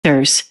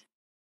Answers.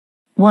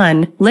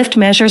 1. Lift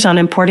measures on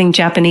importing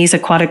Japanese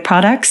aquatic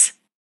products?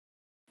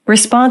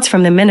 Response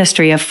from the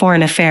Ministry of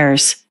Foreign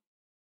Affairs.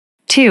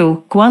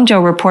 2.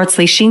 Guangzhou reports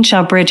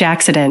Lixinsha Bridge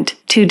accident,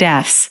 2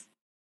 deaths.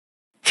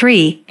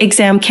 3.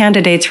 Exam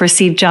candidates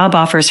receive job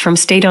offers from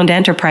state-owned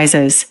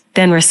enterprises,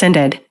 then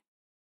rescinded.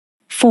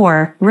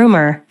 4.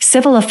 Rumor,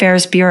 Civil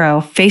Affairs Bureau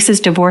faces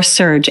divorce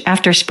surge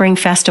after Spring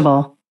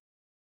Festival.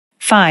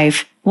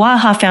 5.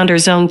 Waha founder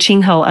Zhong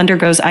Qingho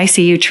undergoes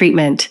ICU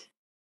treatment.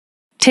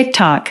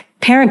 TikTok,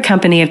 parent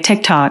company of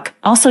TikTok,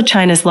 also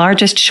China's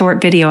largest short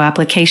video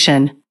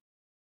application.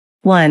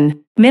 1.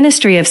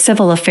 Ministry of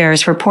Civil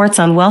Affairs reports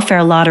on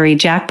welfare lottery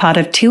jackpot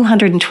of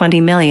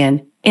 220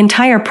 million.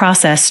 Entire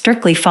process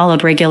strictly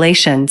followed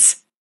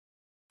regulations.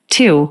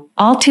 2.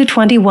 All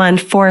 221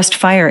 forest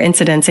fire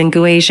incidents in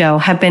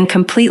Guizhou have been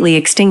completely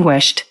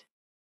extinguished.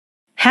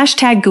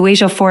 Hashtag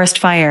Guizhou Forest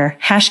Fire,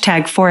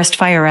 hashtag Forest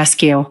Fire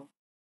Rescue.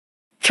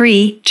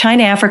 3.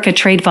 China-Africa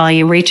trade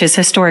volume reaches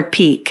historic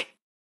peak.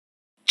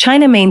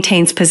 China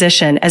maintains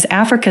position as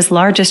Africa's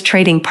largest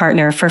trading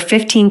partner for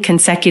 15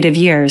 consecutive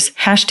years,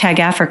 hashtag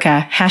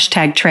Africa,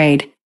 hashtag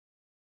trade.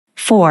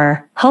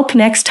 4. Hope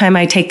next time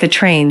I take the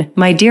train,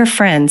 my dear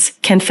friends,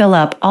 can fill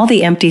up all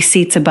the empty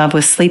seats above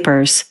with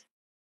sleepers.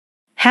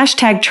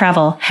 Hashtag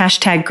travel,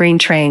 hashtag green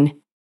train.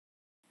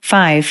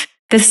 5.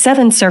 The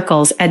 7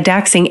 circles at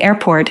Daxing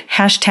Airport,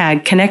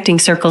 hashtag connecting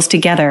circles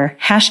together,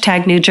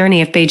 hashtag new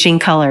journey of Beijing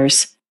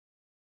colors.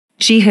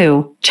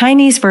 Jihu,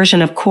 Chinese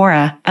version of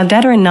Quora, a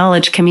veteran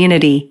knowledge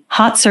community,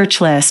 hot search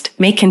list,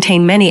 may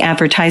contain many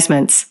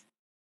advertisements.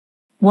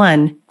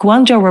 1.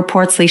 Guangzhou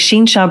reports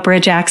Lixinsha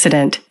Bridge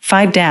accident,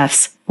 5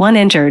 deaths, 1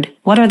 injured,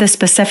 what are the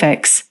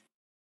specifics?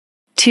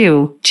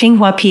 2.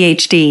 Tsinghua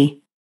PhD.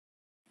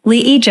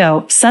 Li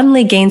Yizhou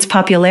suddenly gains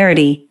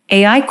popularity,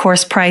 AI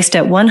course priced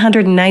at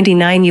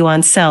 199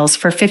 yuan sells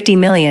for 50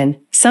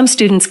 million, some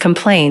students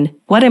complain,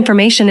 what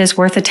information is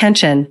worth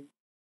attention?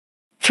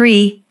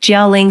 3.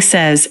 Jiaoling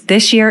says,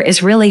 this year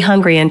is really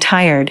hungry and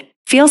tired,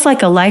 feels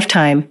like a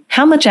lifetime,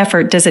 how much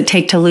effort does it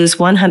take to lose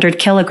 100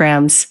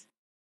 kilograms?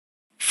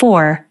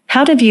 4.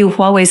 How to view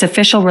Huawei's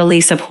official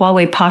release of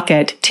Huawei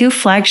Pocket 2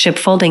 flagship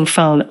folding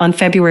phone on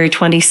February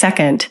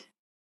 22.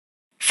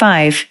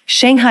 5.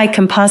 Shanghai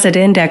Composite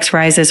Index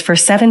rises for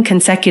 7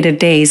 consecutive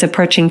days,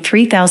 approaching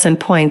 3,000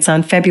 points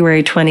on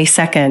February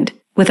 22,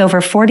 with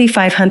over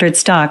 4,500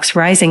 stocks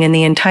rising in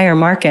the entire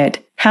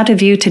market. How to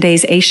view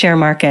today's A-share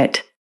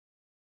market.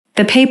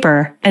 The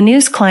paper, a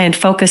news client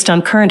focused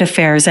on current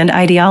affairs and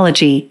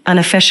ideology,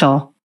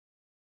 unofficial.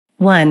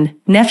 1.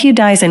 Nephew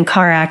dies in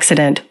car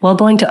accident while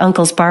going to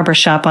uncle's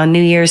barbershop on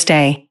New Year's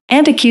Day.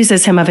 Aunt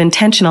accuses him of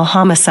intentional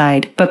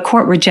homicide, but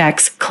court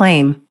rejects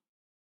claim.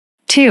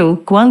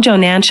 2. Guangzhou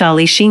Nansha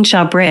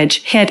Lixinsha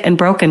Bridge hit and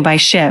broken by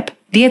ship.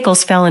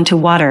 Vehicles fell into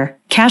water,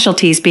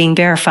 casualties being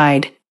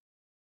verified.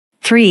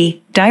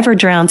 3. Diver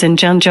drowns in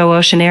Zhengzhou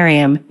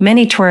Oceanarium.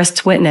 Many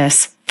tourists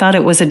witness, thought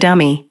it was a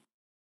dummy.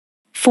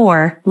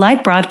 4.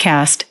 Live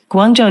broadcast,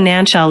 Guangzhou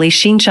Nansha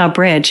Lixinsha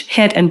Bridge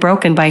hit and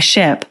broken by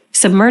ship.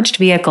 Submerged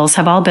vehicles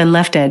have all been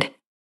lifted.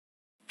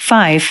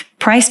 5.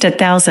 Priced at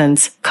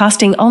thousands,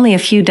 costing only a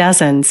few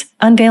dozens,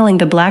 unveiling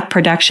the black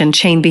production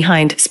chain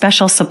behind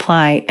special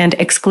supply and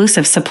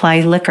exclusive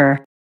supply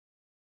liquor.